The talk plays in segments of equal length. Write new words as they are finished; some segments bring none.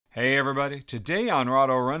Hey everybody, today on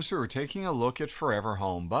Rahdo Runthrough we're taking a look at Forever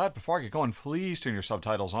Home. But before I get going, please turn your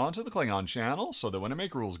subtitles on to the Klingon channel so that when I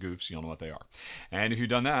make rules goofs, you'll know what they are. And if you've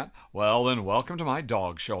done that, well then welcome to my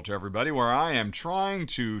dog shelter everybody, where I am trying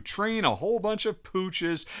to train a whole bunch of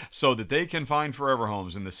pooches so that they can find forever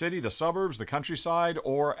homes in the city, the suburbs, the countryside,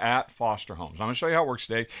 or at foster homes. I'm going to show you how it works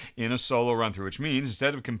today in a solo run through, which means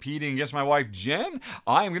instead of competing against my wife Jen,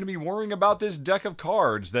 I am going to be worrying about this deck of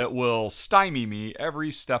cards that will stymie me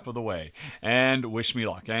every step of the way. And wish me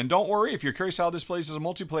luck. And don't worry, if you're curious how this plays as a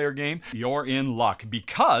multiplayer game, you're in luck,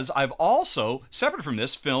 because I've also, separate from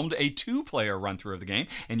this, filmed a two-player run-through of the game,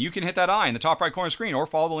 and you can hit that eye in the top right corner of the screen or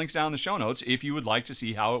follow the links down in the show notes if you would like to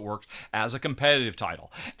see how it works as a competitive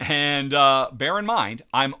title. And bear in mind,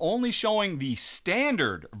 I'm only showing the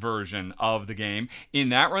standard version of the game in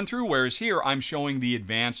that run-through, whereas here I'm showing the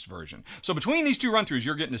advanced version. So between these two run-throughs,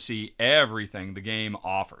 you're getting to see everything the game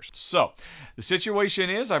offers. So the situation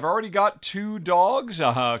is, I've already got two dogs.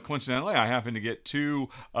 Coincidentally, I happen to get two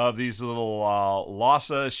of these little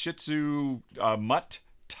Lhasa Shih Tzu mutt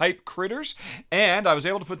type critters, and I was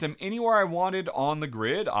able to put them anywhere I wanted on the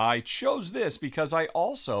grid. I chose this because I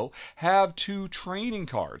also have two training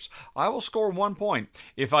cards. I will score 1 point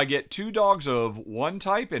if I get two dogs of one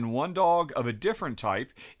type and one dog of a different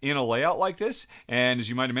type in a layout like this, and as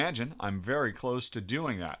you might imagine, I'm very close to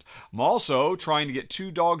doing that. I'm also trying to get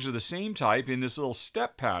two dogs of the same type in this little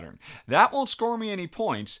step pattern. That won't score me any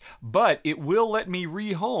points, but it will let me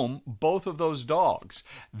rehome both of those dogs.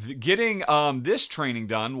 Getting this training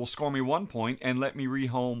done will score me 1 point and let me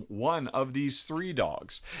rehome one of these three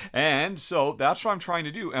dogs. And so that's what I'm trying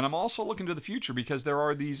to do. And I'm also looking to the future because there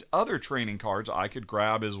are these other training cards I could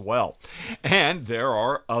grab as well. And there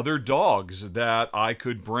are other dogs that I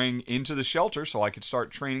could bring into the shelter so I could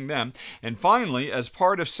start training them. And finally, as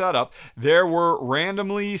part of setup, there were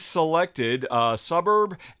randomly selected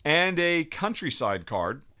suburb and a countryside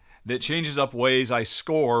card that changes up ways I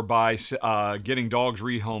score by getting dogs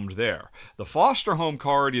rehomed there. The foster home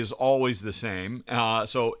card is always the same,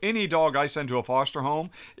 so any dog I send to a foster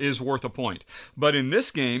home is worth a point. But in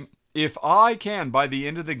this game, if I can, by the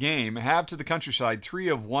end of the game, have to the countryside 3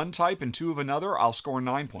 of one type and 2 of another, I'll score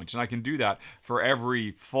 9 points. And I can do that for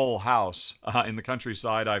every full house in the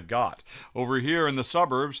countryside I've got. Over here in the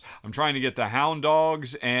suburbs, I'm trying to get the hound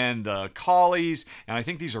dogs and the collies, and I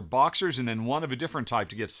think these are boxers, and then one of a different type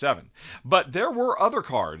to get 7. But there were other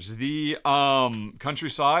cards. The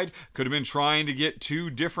countryside could have been trying to get 2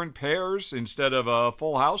 different pairs instead of a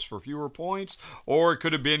full house for fewer points, or it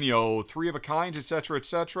could have been, 3 of a kind, etc.,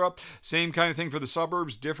 etc. Same kind of thing for the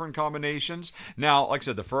suburbs, different combinations. Now, like I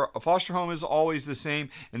said, the foster home is always the same,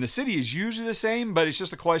 and the city is usually the same, but it's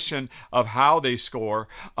just a question of how they score,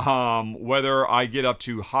 whether I get up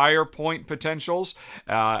to higher point potentials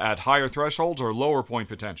at higher thresholds or lower point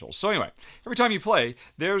potentials. So anyway, every time you play,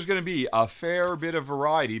 there's going to be a fair bit of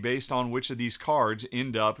variety based on which of these cards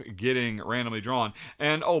end up getting randomly drawn.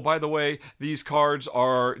 And oh, by the way, these cards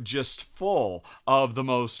are just full of the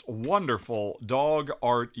most wonderful dog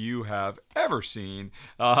art you have ever seen.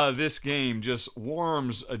 This game just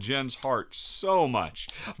warms Jen's heart so much.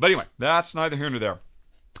 But anyway, that's neither here nor there.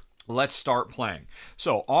 Let's start playing.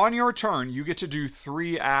 So on your turn, you get to do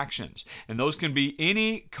 3 actions, and those can be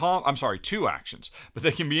any 2 actions, but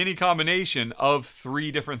they can be any combination of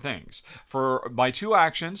 3 different things. For my 2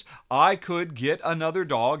 actions, I could get another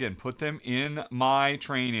dog and put them in my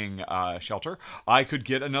training shelter. I could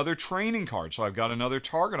get another training card, so I've got another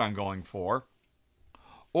target I'm going for.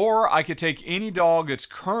 Or I could take any dog that's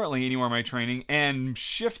currently anywhere in my training and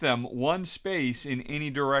shift them 1 space in any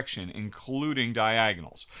direction, including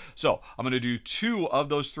diagonals. So I'm going to do 2 of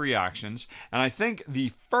those 3 actions. And I think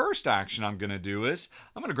the first action I'm going to do is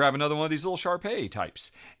I'm going to grab another one of these little Shar-Pei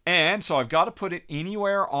types. And so I've got to put it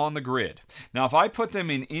anywhere on the grid. Now, if I put them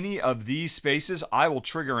in any of these spaces, I will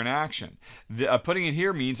trigger an action. Putting it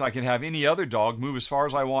here means I can have any other dog move as far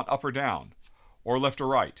as I want up or down, or left or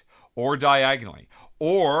right, or diagonally.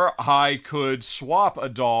 Or I could swap a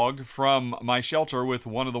dog from my shelter with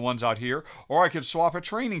one of the ones out here, or I could swap a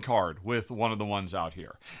training card with one of the ones out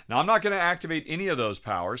here. Now, I'm not going to activate any of those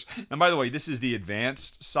powers. And by the way, this is the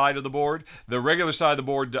advanced side of the board. The regular side of the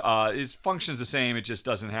board functions the same. It just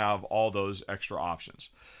doesn't have all those extra options.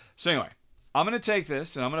 So anyway, I'm going to take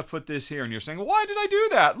this and I'm going to put this here. And you're saying, why did I do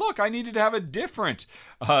that? Look, I needed to have a different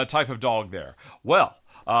type of dog there. Well,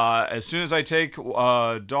 as soon as I take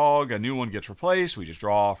a dog, a new one gets replaced. We just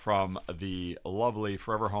draw from the lovely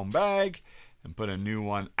Forever Home bag and put a new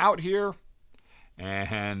one out here.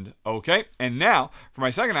 And okay, and now for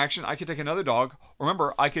my second action, I could take another dog.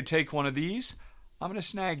 Remember, I could take one of these. I'm going to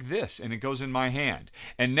snag this and it goes in my hand.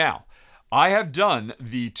 And now, I have done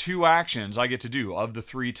the 2 actions I get to do of the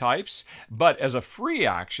 3 types, but as a free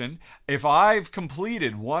action, if I've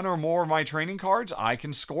completed 1 or more of my training cards, I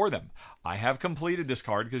can score them. I have completed this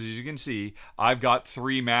card because, as you can see, I've got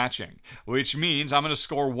 3 matching, which means I'm going to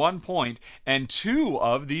score 1 point, and 2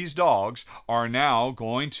 of these dogs are now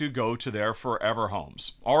going to go to their forever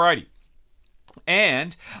homes. Alrighty.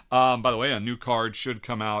 And, by the way, a new card should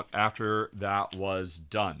come out after that was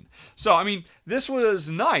done. So, I mean, this was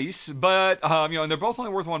nice, but, and they're both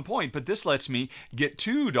only worth 1 point, but this lets me get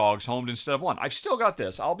 2 dogs homed instead of 1. I've still got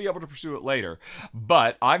this. I'll be able to pursue it later.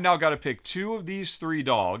 But I've now got to pick 2 of these 3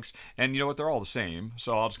 dogs, and you know what? They're all the same.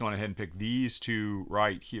 So I'll just go ahead and pick these 2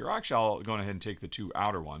 right here. Actually, I'll go ahead and take the 2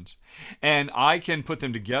 outer ones. And I can put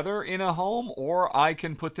them together in a home, or I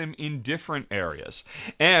can put them in different areas.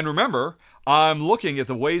 And remember, I'm looking at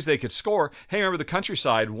the ways they could score. Hey, remember the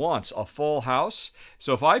countryside wants a full house.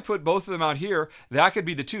 So if I put both of them out here, that could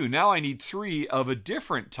be the 2. Now I need 3 of a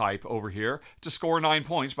different type over here to score 9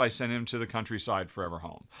 points by sending them to the countryside forever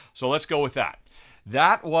home. So let's go with that.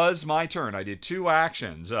 That was my turn. I did 2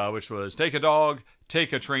 actions, which was take a dog,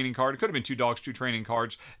 take a training card. It could have been 2 dogs, 2 training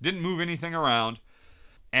cards. Didn't move anything around.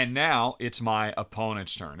 And now it's my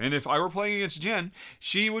opponent's turn. And if I were playing against Jen,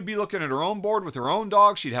 she would be looking at her own board with her own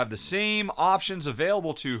dog. She'd have the same options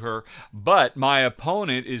available to her. But my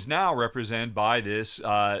opponent is now represented by this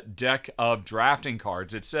deck of drafting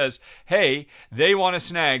cards. It says, hey, they want to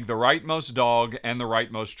snag the rightmost dog and the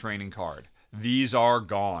rightmost training card. These are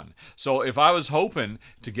gone. So if I was hoping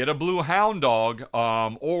to get a blue hound dog,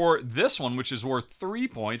 or this one, which is worth 3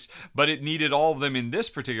 points, but it needed all of them in this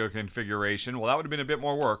particular configuration, well, that would have been a bit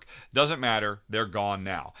more work. Doesn't matter. They're gone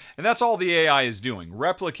now. And that's all the AI is doing,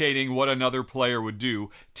 replicating what another player would do,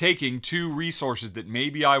 taking 2 resources that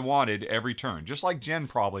maybe I wanted every turn, just like Jen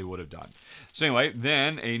probably would have done. So anyway,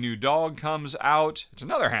 then a new dog comes out. It's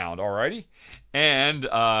another hound, alrighty. And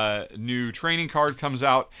a new training card comes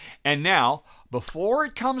out. And now, before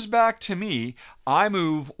it comes back to me, I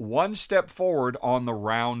move 1 step forward on the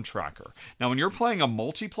round tracker. Now, when you're playing a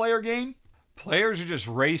multiplayer game, players are just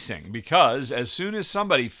racing because as soon as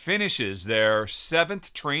somebody finishes their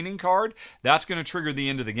 7th training card, that's going to trigger the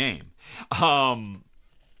end of the game.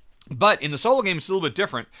 But in the solo game, it's a little bit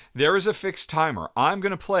different. There is a fixed timer. I'm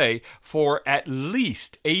going to play for at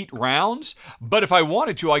least 8 rounds, but if I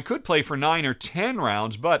wanted to, I could play for 9 or 10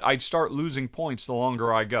 rounds, but I'd start losing points the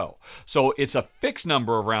longer I go. So it's a fixed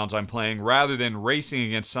number of rounds I'm playing rather than racing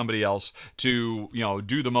against somebody else to,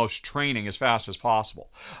 do the most training as fast as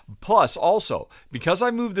possible. Plus, also, because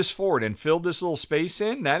I moved this forward and filled this little space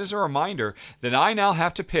in, that is a reminder that I now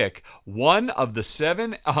have to pick 1 of the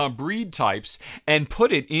 7 breed types and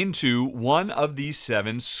put it into one of these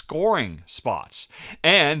 7 scoring spots.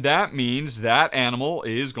 And that means that animal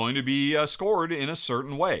is going to be scored in a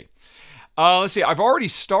certain way. Let's see, I've already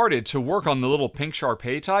started to work on the little pink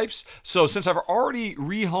Shar-Pei types. So since I've already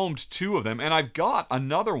rehomed 2 of them and I've got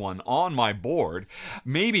another one on my board,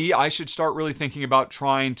 maybe I should start really thinking about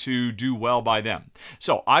trying to do well by them.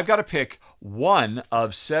 So I've got to pick 1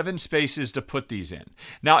 of 7 spaces to put these in.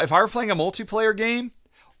 Now, if I were playing a multiplayer game,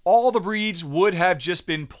 all the breeds would have just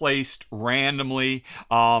been placed randomly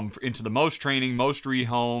into the most training, most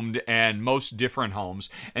rehomed, and most different homes.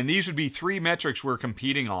 And these would be 3 metrics we're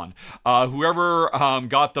competing on. Whoever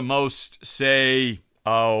got the most, say,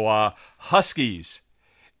 Huskies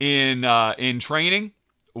in training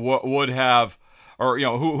would have, or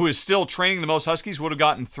who is still training the most Huskies would have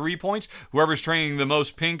gotten 3 points. Whoever's training the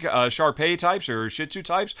most pink Shar-Pei types or Shih Tzu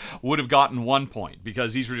types would have gotten 1 point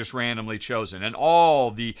because these were just randomly chosen. And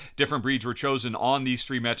all the different breeds were chosen on these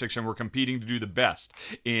 3 metrics and we're competing to do the best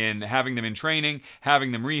in having them in training,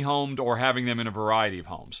 having them rehomed, or having them in a variety of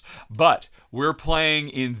homes. But we're playing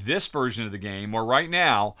in this version of the game where right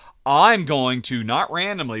now I'm going to, not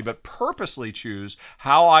randomly, but purposely choose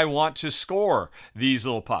how I want to score these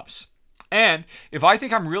little pups. And if I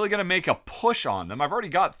think I'm really going to make a push on them, I've already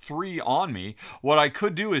got 3 on me, what I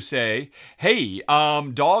could do is say, hey,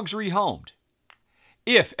 dogs rehomed.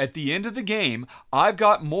 If at the end of the game, I've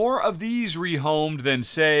got more of these rehomed than,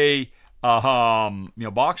 say,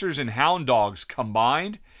 boxers and hound dogs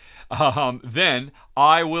combined, then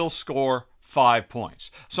I will score 5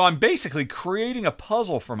 points. So I'm basically creating a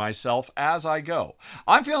puzzle for myself as I go.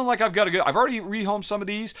 I'm feeling like I've got to go. I've already rehomed some of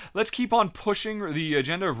these. Let's keep on pushing the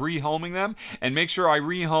agenda of rehoming them and make sure I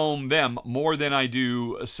rehome them more than I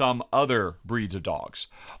do some other breeds of dogs.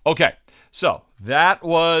 Okay, so that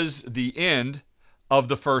was the end of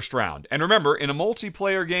the first round. And remember, in a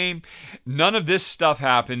multiplayer game, none of this stuff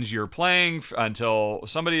happens. You're playing until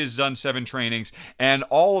somebody has done 7 trainings, and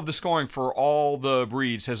all of the scoring for all the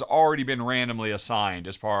breeds has already been randomly assigned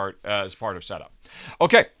as part of setup.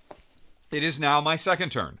 Okay. It is now my second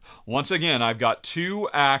turn. Once again, I've got 2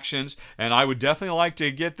 actions, and I would definitely like to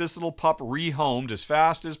get this little pup rehomed as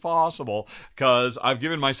fast as possible because I've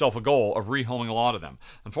given myself a goal of rehoming a lot of them.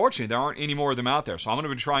 Unfortunately, there aren't any more of them out there, so I'm going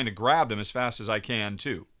to be trying to grab them as fast as I can,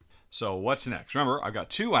 too. So what's next? Remember, I've got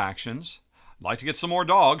 2 actions. I'd like to get some more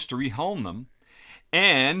dogs to rehome them.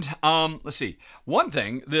 And, let's see, one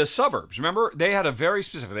thing, the suburbs, remember, they had a very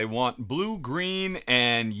specific, they want blue, green,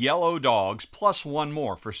 and yellow dogs plus 1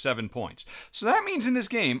 more for 7 points. So that means in this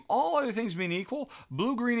game, all other things being equal,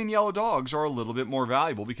 blue, green, and yellow dogs are a little bit more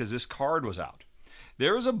valuable because this card was out.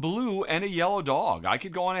 There is a blue and a yellow dog. I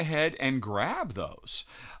could go on ahead and grab those.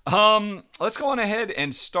 Let's go on ahead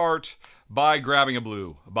and start by grabbing a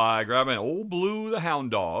blue, by grabbing old Blue the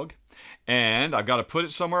Hound Dog. And I've got to put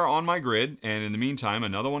it somewhere on my grid. And in the meantime,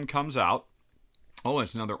 another one comes out. Oh,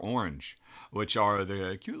 it's another orange, which are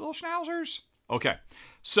the cute little schnauzers. Okay,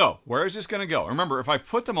 so where is this going to go? Remember, if I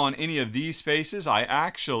put them on any of these spaces, I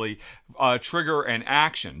actually trigger an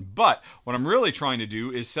action. But what I'm really trying to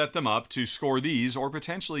do is set them up to score these or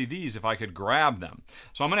potentially these if I could grab them.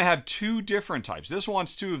 So I'm going to have 2 different types. This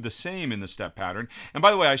wants 2 of the same in the step pattern. And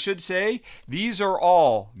by the way, I should say, these are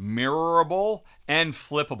all mirrorable and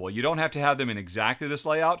flippable. You don't have to have them in exactly this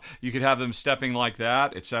layout. You could have them stepping like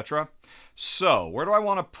that, etc. So, where do I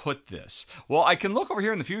want to put this? Well, I can look over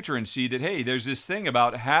here in the future and see that, hey, there's this thing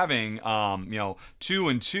about having, 2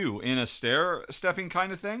 and 2 in a stair-stepping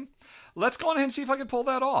kind of thing. Let's go on ahead and see if I can pull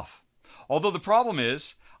that off. Although the problem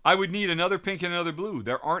is, I would need another pink and another blue.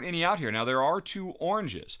 There aren't any out here. Now, there are 2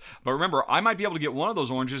 oranges. But remember, I might be able to get one of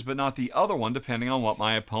those oranges, but not the other one, depending on what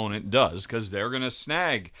my opponent does, because they're going to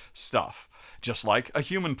snag stuff, just like a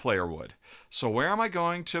human player would. So, where am I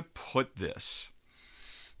going to put this?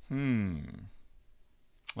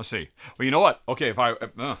 Let's see. Well, you know what? Okay,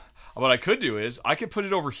 what I could do is I could put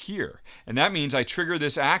it over here, and that means I trigger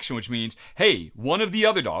this action, which means, hey, one of the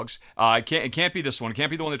other dogs, it can't be this one, it can't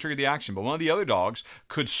be the one that triggered the action, but one of the other dogs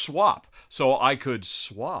could swap. So I could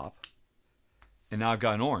swap, and now I've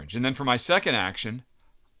got an orange. And then for my second action,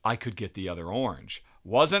 I could get the other orange.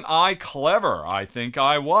 Wasn't I clever? I think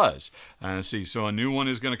I was. And let's see, so a new one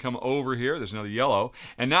is going to come over here. There's another yellow.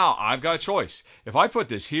 And now I've got a choice. If I put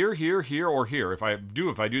this here, here, here, or here, if I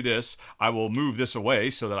do this, I will move this away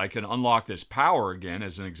so that I can unlock this power again,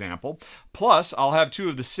 as an example. Plus, I'll have 2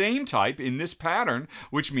 of the same type in this pattern,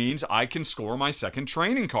 which means I can score my second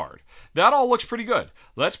training card. That all looks pretty good.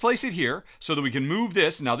 Let's place it here so that we can move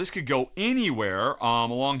this. Now, this could go anywhere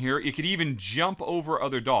along here. It could even jump over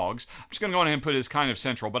other dogs. I'm just going to go ahead and put it as kind of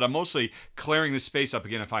central, but I'm mostly clearing this space up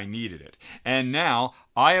again if I needed it. And now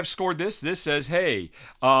I have scored this. This says, hey,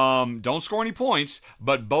 don't score any points,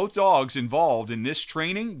 but both dogs involved in this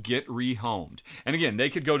training get rehomed. And again, they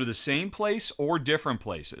could go to the same place or different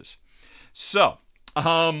places. So,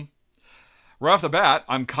 right off the bat,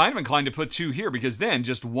 I'm kind of inclined to put 2 here because then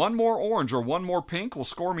just 1 more orange or 1 more pink will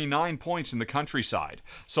score me 9 points in the countryside.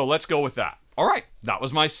 So let's go with that. All right, that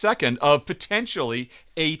was my second of potentially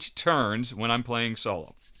 8 turns when I'm playing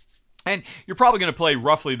solo. And you're probably going to play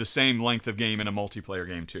roughly the same length of game in a multiplayer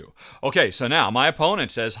game too. Okay, so now my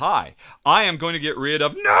opponent says, hi, I am going to get rid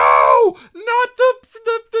of, no, not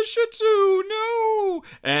the Shih Tzu, no.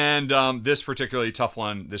 And this particularly tough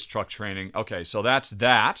one, this truck training. Okay, so that's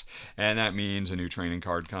that. And that means a new training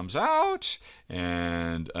card comes out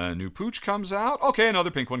and a new pooch comes out. Okay,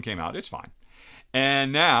 another pink one came out. It's fine.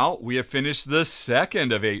 And now we have finished the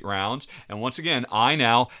second of 8 rounds. And once again, I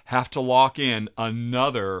now have to lock in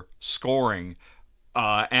another scoring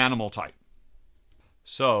animal type.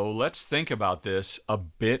 So let's think about this a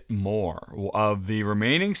bit more. Of the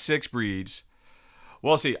remaining 6 breeds,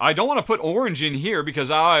 well, see, I don't want to put orange in here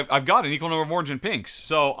because I've got an equal number of orange and pinks.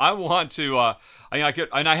 So I want to, I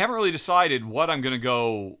haven't really decided what I'm going to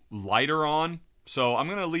go lighter on. So I'm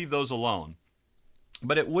going to leave those alone.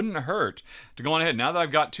 But it wouldn't hurt to go on ahead. Now that I've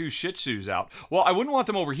got 2 Shih Tzus out, well, I wouldn't want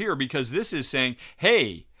them over here because this is saying,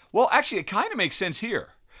 hey, well, actually, it kind of makes sense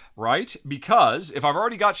here, right? Because if I've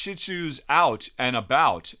already got Shih Tzus out and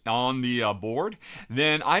about on the board,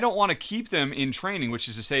 then I don't want to keep them in training, which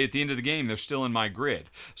is to say at the end of the game, they're still in my grid.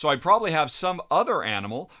 So I'd probably have some other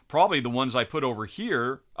animal, probably the ones I put over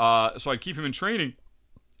here, so I'd keep them in training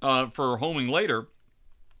for homing later.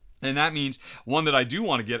 And that means one that I do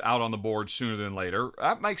want to get out on the board sooner than later.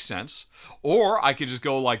 That makes sense. Or I could just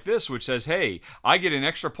go like this, which says, hey, I get an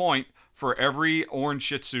extra point for every orange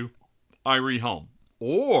Shih Tzu I rehome.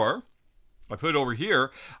 Or If I put it over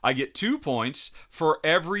here, I get 2 points for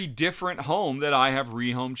every different home that I have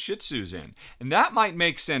rehomed Shih Tzus in. And that might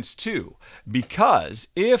make sense too, because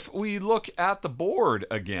if we look at the board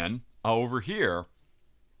again over here,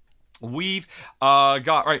 we've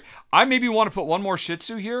got, right, I maybe want to put one more Shih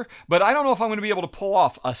Tzu here, but I don't know if I'm going to be able to pull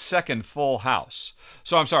off a second full house.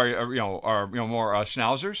 So I'm sorry, more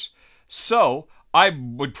Schnauzers. So I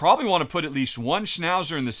would probably want to put at least one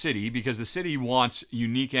Schnauzer in the city because the city wants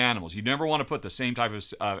unique animals. You never want to put the same type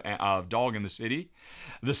of dog in the city.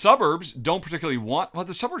 The suburbs don't particularly want, well,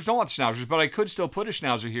 the suburbs don't want Schnauzers, but I could still put a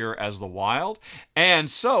Schnauzer here as the wild. And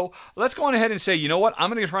so let's go on ahead and say, you know what? I'm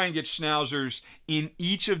going to try and get Schnauzers in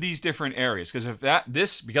each of these different areas. Because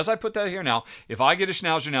because I put that here now, if I get a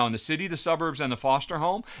Schnauzer now in the city, the suburbs, and the foster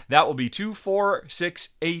home, that will be 2, 4, 6,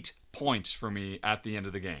 8 points for me at the end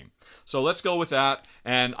of the game. So let's go with that,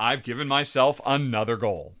 and I've given myself another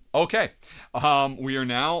goal. Okay, we are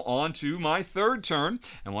now on to my third turn,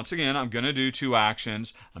 and once again, I'm going to do 2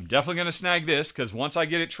 actions. I'm definitely going to snag this, because once I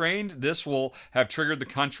get it trained, this will have triggered the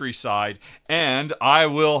countryside, and I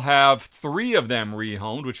will have 3 of them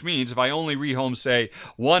rehomed, which means if I only rehome, say,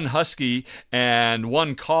 1 husky and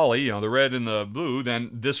 1 collie, the red and the blue, then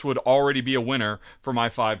this would already be a winner for my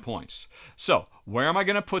 5 points. So, where am I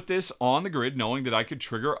going to put this on the grid, knowing that I could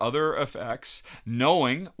trigger other effects,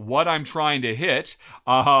 knowing what I'm trying to hit?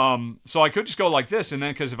 So I could just go like this, and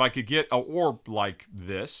then because if I could get an orb like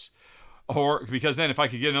this, or because then if I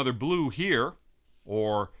could get another blue here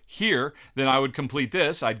or here, then I would complete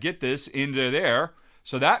this. I'd get this into there.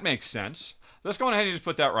 So that makes sense. Let's go ahead and just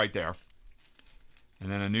put that right there.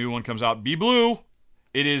 And then a new one comes out. Be blue.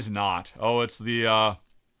 It is not. Oh, it's the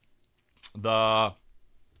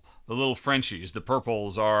little Frenchies. The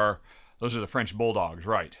purples those are the French bulldogs,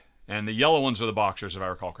 right? And the yellow ones are the boxers, if I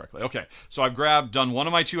recall correctly. Okay, so I've done one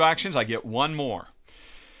of my 2 actions. I get 1 more.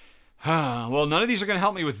 Well, none of these are going to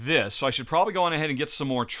help me with this, so I should probably go on ahead and get some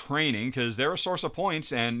more training because they're a source of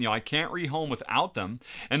points, and I can't rehome without them.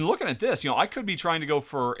 And looking at this, I could be trying to go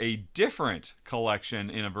for a different collection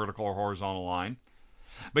in a vertical or horizontal line.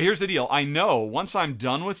 But here's the deal. I know once I'm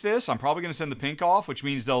done with this, I'm probably going to send the pink off, which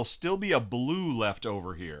means there'll still be a blue left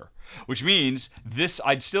over here, which means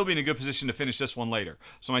I'd still be in a good position to finish this one later.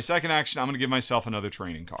 So my second action, I'm going to give myself another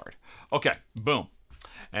training card. Okay, boom.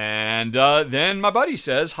 And then my buddy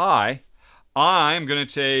says, hi, I'm going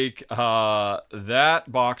to take that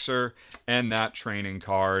boxer and that training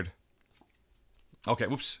card. Okay,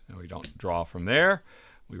 whoops. No, we don't draw from there.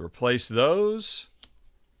 We replace those.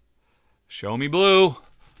 Show me blue.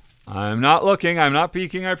 I'm not looking. I'm not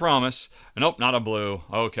peeking, I promise. Nope, not a blue.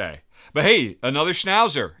 Okay. But hey, another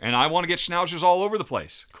Schnauzer, and I want to get Schnauzers all over the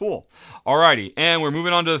place. Cool. Alrighty, and we're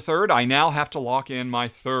moving on to the third. I now have to lock in my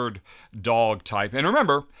third dog type. And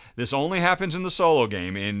remember, this only happens in the solo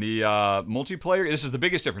game. In the multiplayer, this is the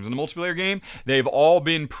biggest difference. In the multiplayer game, they've all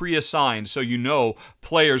been pre-assigned, so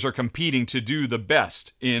players are competing to do the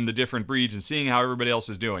best in the different breeds and seeing how everybody else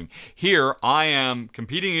is doing. Here, I am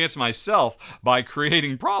competing against myself by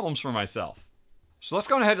creating problems for myself. So let's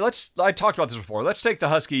go ahead, I talked about this before. Let's take the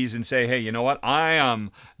Huskies and say, hey, you know what? I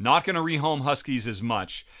am not going to rehome Huskies as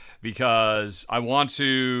much because I want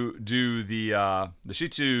to do the Shih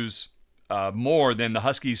Tzus more than the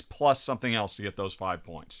Huskies plus something else to get those 5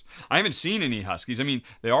 points. I haven't seen any Huskies. I mean,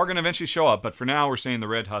 they are going to eventually show up, but for now we're saying the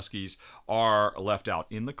red Huskies are left out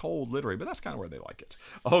in the cold, literally, but that's kind of where they like it.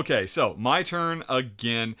 Okay, so my turn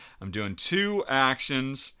again. I'm doing 2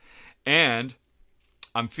 actions, and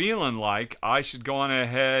I'm feeling like I should go on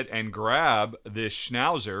ahead and grab this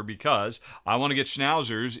Schnauzer because I want to get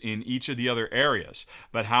Schnauzers in each of the other areas.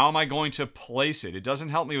 But how am I going to place it? It doesn't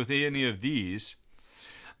help me with any of these.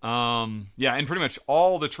 Yeah, and pretty much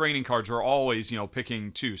all the training cards are always,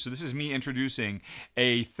 picking 2. So this is me introducing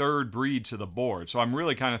a third breed to the board. So I'm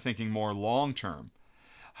really kind of thinking more long-term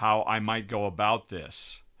how I might go about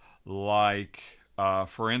this. Like,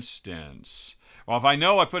 for instance, well, if I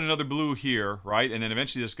know I put another blue here, right, and then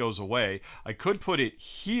eventually this goes away, I could put it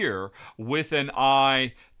here with an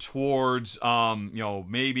eye towards,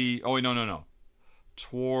 maybe, oh, wait, no.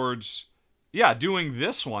 Towards, yeah, doing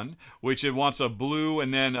this one, which it wants a blue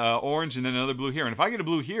and then orange and then another blue here. And if I get a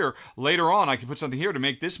blue here, later on I can put something here to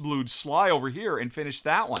make this blue slide over here and finish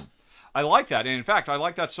that one. I like that, and in fact, I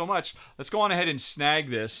like that so much. Let's go on ahead and snag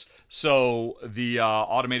this so the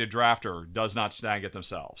automated drafter does not snag it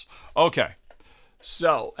themselves. Okay.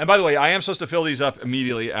 So, and by the way, I am supposed to fill these up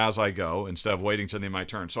immediately as I go instead of waiting till the end of my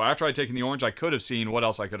turn. So after I'd taken the orange, I could have seen what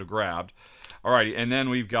else I could have grabbed. Alrighty, and then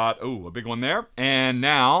we've got, a big one there. And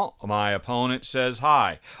now my opponent says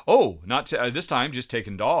hi. Oh, not this time, just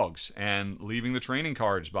taking dogs and leaving the training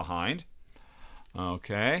cards behind.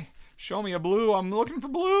 Okay, Show me a blue. I'm looking for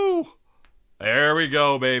blue. There we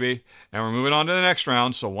go, baby. And we're moving on to the next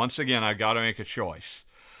round. So once again, I got to make a choice.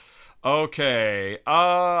 Okay.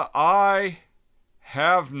 I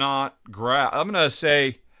have not grabbed. I'm going to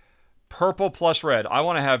say purple plus red. I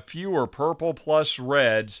want to have fewer purple plus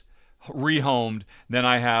reds rehomed than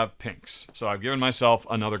I have pinks. So I've given myself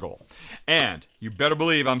another goal. And you better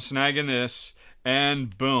believe I'm snagging this.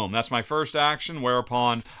 And boom, that's my first action,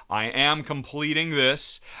 whereupon I am completing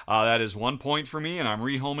this. That is 1 point for me, and I'm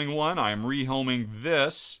rehoming one. I am rehoming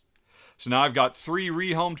this. So now I've got 3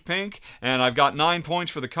 rehomed pink, and I've got 9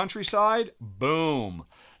 points for the countryside. Boom.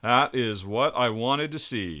 That is what I wanted to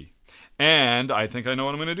see. And I think I know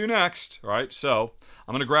what I'm going to do next. All right, so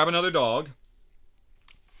I'm going to grab another dog.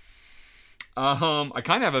 I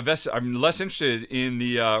kind of have I'm less interested in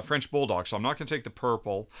the French Bulldog, so I'm not going to take the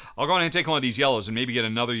purple. I'll go ahead and take one of these yellows and maybe get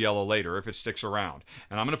another yellow later if it sticks around.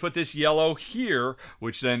 And I'm going to put this yellow here,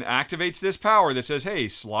 which then activates this power that says, hey,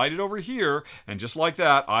 slide it over here. And just like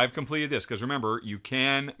that, I've completed this. Because remember, you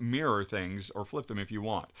can mirror things or flip them if you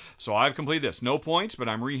want. So I've completed this. No points, but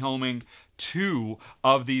I'm rehoming 2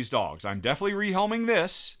 of these dogs. I'm definitely rehoming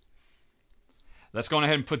this. Let's go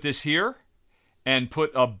ahead and put this here. And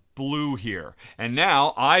put a blue here. And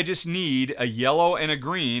now I just need a yellow and a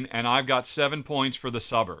green, and I've got 7 points for the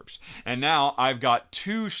suburbs. And now I've got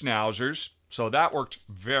 2 schnauzers, so that worked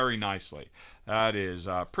very nicely. That is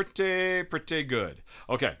pretty good.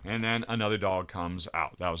 Okay, and then another dog comes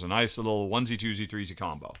out. That was a nice little onesie, twosie, threesie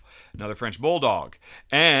combo. Another French Bulldog.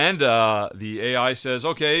 And the AI says,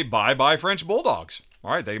 okay, bye-bye French Bulldogs. All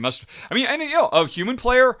right, they must, I mean, and, you know, a human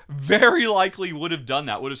player very likely would have done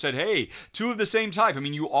that, would have said, hey, 2 of the same type. I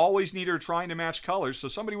mean, you always need her trying to match colors, so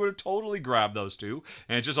somebody would have totally grabbed those 2,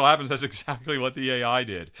 and it just so happens that's exactly what the AI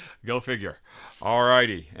did. Go figure. All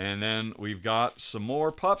righty, and then we've got some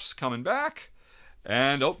more pups coming back,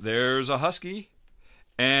 and, oh, there's a husky,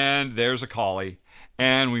 and there's a collie,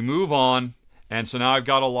 and we move on, and so now I've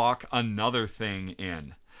got to lock another thing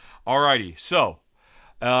in. All righty, so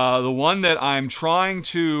the one that I'm trying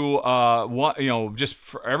to, just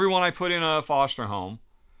for everyone I put in a foster home,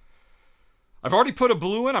 I've already put a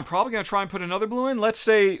blue in. I'm probably going to try and put another blue in. Let's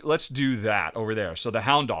do that over there. So the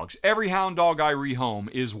hound dogs. Every hound dog I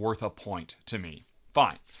rehome is worth a point to me.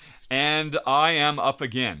 Fine. And I am up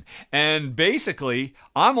again. And basically,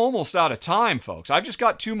 I'm almost out of time, folks. I've just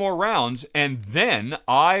got 2 more rounds, and then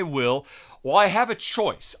I will... Well, I have a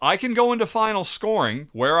choice. I can go into final scoring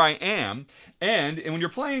where I am, and when you're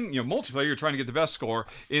playing, multiplayer, you're trying to get the best score.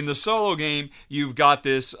 In the solo game, you've got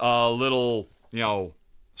this little,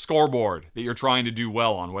 scoreboard that you're trying to do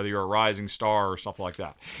well on, whether you're a rising star or stuff like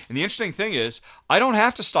that. And the interesting thing is, I don't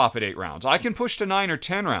have to stop at 8 rounds. I can push to 9 or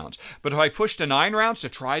 10 rounds. But if I push to 9 rounds to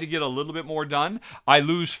try to get a little bit more done, I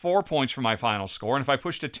lose 4 points for my final score. And if I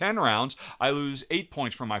push to 10 rounds, I lose 8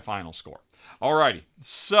 points for my final score. Alrighty,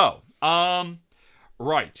 so,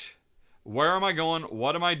 right. Where am I going?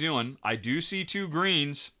 What am I doing? I do see 2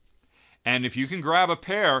 greens. And if you can grab a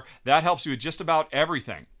pair, that helps you with just about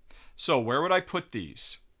everything. So where would I put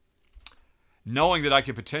these? Knowing that I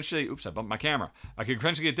could potentially... Oops, I bumped my camera. I could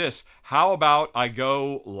potentially get this. How about I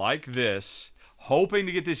go like this, hoping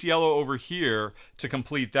to get this yellow over here to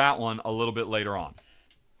complete that one a little bit later on.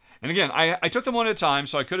 And again, I took them one at a time,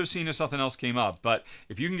 so I could have seen if something else came up. But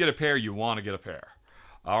if you can get a pair, you want to get a pair.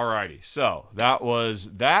 Alrighty, so that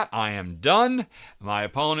was that. I am done. My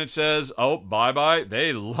opponent says, oh, bye-bye.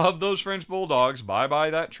 They love those French Bulldogs.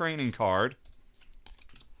 Bye-bye that training card.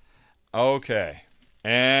 Okay.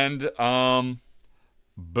 And,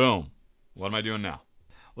 boom. What am I doing now?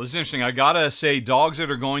 Well, this is interesting. I gotta say, dogs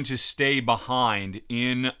that are going to stay behind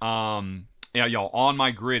in, on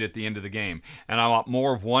my grid at the end of the game. And I want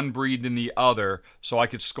more of one breed than the other so I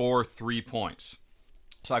could score 3 points.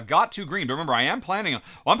 So I've got 2 green, but remember, I'm planning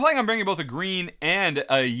on bringing both a green and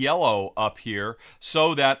a yellow up here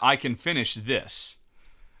so that I can finish this.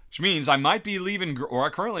 Which means I might be leaving, or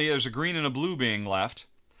currently there's a green and a blue being left.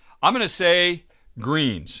 I'm going to say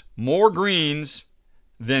greens. More greens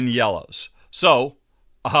than yellows. So,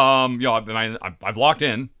 I've locked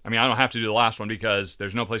in. I mean, I don't have to do the last one because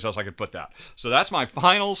there's no place else I could put that. So that's my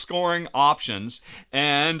final scoring options,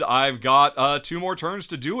 and I've got 2 more turns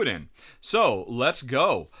to do it in. So let's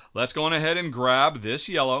go. Let's go on ahead and grab this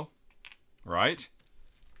yellow, right?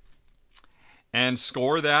 And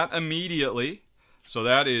score that immediately. So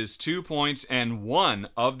that is 2 points, and 1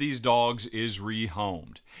 of these dogs is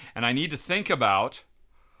rehomed. And I need to think about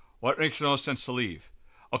what makes the most sense to leave.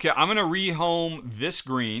 Okay, I'm going to rehome this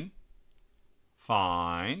green.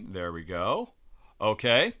 Fine. There we go.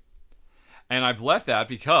 Okay. And I've left that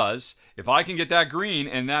because if I can get that green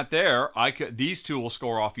and that there, these two will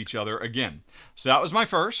score off each other again. So that was my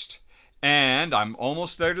first, and I'm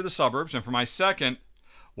almost there to the suburbs. And for my second,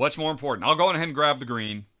 what's more important? I'll go ahead and grab the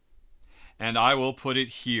green, and I will put it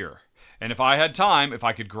here. And if I had time, if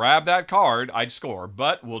I could grab that card, I'd score.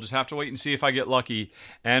 But we'll just have to wait and see if I get lucky,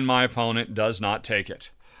 and my opponent does not take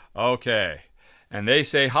it. Okay. And they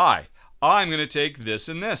say, hi, I'm going to take this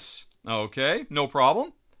and this. Okay, no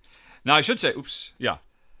problem. Now, I should say, oops, yeah.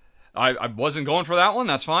 I wasn't going for that one.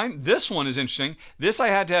 That's fine. This one is interesting. This I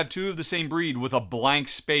had to have two of the same breed with a blank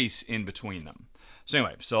space in between them. So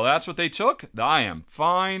anyway, so that's what they took. I am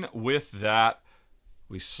fine with that.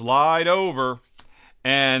 We slide over,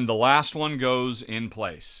 and the last one goes in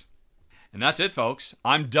place. And that's it, folks.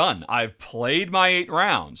 I'm done. I've played my 8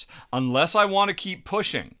 rounds. Unless I want to keep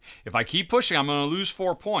pushing. If I keep pushing, I'm going to lose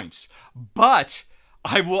 4 points. But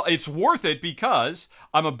it's worth it because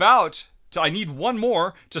I need one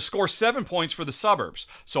more to score 7 points for the suburbs.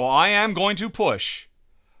 So I am going to push.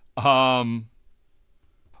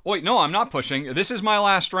 Wait, no, I'm not pushing. This is my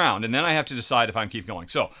last round, and then I have to decide if I keep going.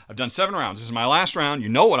 So I've done 7 rounds. This is my last round. You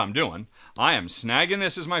know what I'm doing. I am snagging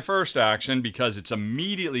this as my first action because it's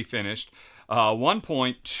immediately finished. 1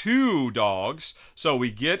 point, 2 dogs. So we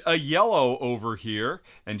get a yellow over here,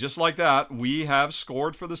 and just like that, we have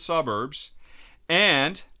scored for the suburbs.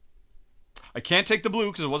 And I can't take the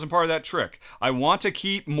blue because it wasn't part of that trick. I want to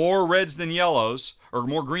keep more reds than yellows, or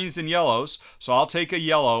more greens than yellows, so I'll take a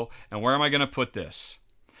yellow, and where am I going to put this?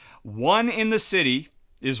 1 in the city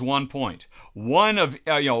is 1 point. One of,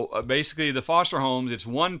 basically the foster homes, it's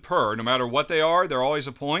 1 per. No matter what they are, they're always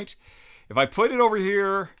a point. If I put it over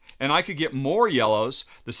here and I could get more yellows,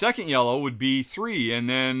 the second yellow would be 3, and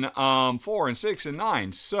then 4 and 6 and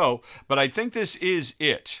 9. So, but I think this is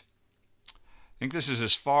it. I think this is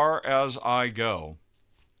as far as I go.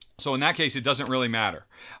 So in that case, it doesn't really matter.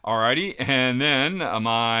 Alrighty, and then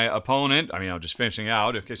my opponent, I'm just finishing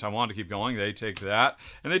out, in case I want to keep going, they take that,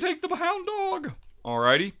 and they take the hound dog.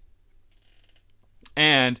 Alrighty.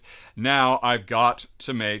 And now I've got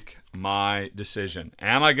to make my decision.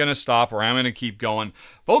 Am I going to stop or am I going to keep going?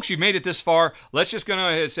 Folks, you've made it this far. Let's just going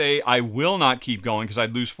to say I will not keep going because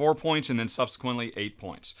I'd lose 4 points and then subsequently 8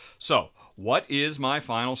 points. So, what is my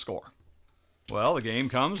final score? Well, the game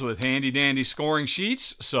comes with handy-dandy scoring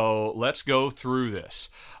sheets, so let's go through this.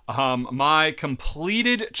 My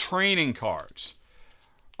completed training cards.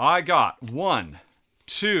 I got 1,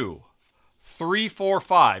 2, 3, 4,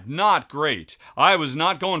 5. Not great. I was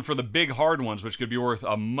not going for the big hard ones, which could be worth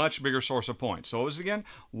a much bigger source of points. So what was it again?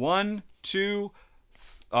 1, 2,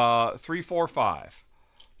 3, 4, 5.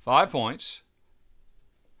 5 points.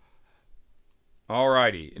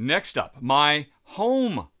 Alrighty. Next up, my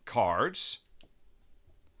home cards,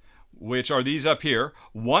 which are these up here.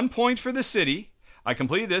 1 point for the city. I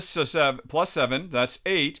completed this, so plus 7, that's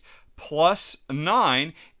 8. Plus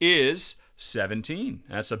 9 is 17.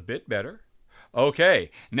 That's a bit better. Okay,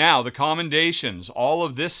 now the commendations, all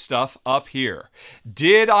of this stuff up here.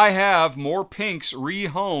 Did I have more pinks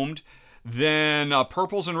rehomed than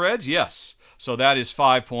purples and reds? Yes. So that is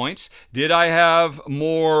 5 points. Did I have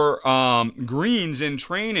more greens in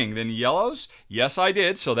training than yellows? Yes, I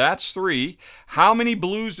did. So that's 3. How many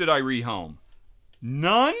blues did I rehome?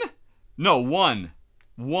 None? No, 1.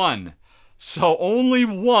 1. So only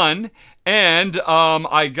 1. And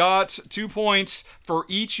I got 2 points for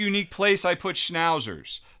each unique place I put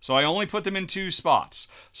schnauzers. So I only put them in 2 spots.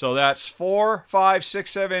 So that's 4, 5,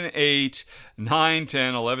 6, 7, 8, 9,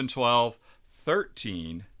 10, 11, 12,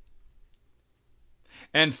 13.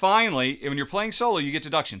 And finally, when you're playing solo, you get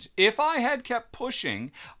deductions. If I had kept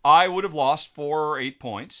pushing, I would have lost 4 or 8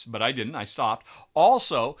 points, but I didn't. I stopped.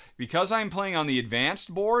 Also, because I'm playing on the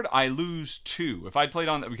advanced board, I lose 2. If I'd played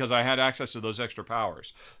on that, because I had access to those extra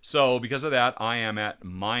powers. So because of that, I am at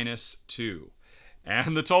 -2.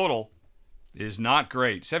 And the total is not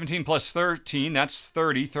great. 17 plus 13, that's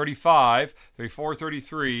 30, 35, 34,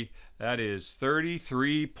 33. That is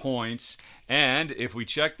 33 points. And if we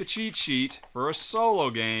check the cheat sheet for a solo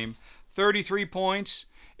game, 33 points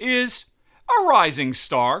is a rising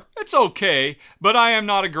star. It's okay, but I am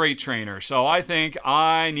not a great trainer, so I think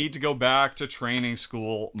I need to go back to training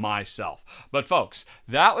school myself. But folks,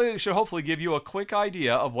 that should hopefully give you a quick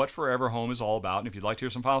idea of what Forever Home is all about. And if you'd like to hear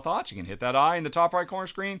some final thoughts, you can hit that I in the top right corner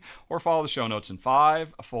screen or follow the show notes in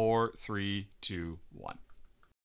 5, 4, 3, 2, 1.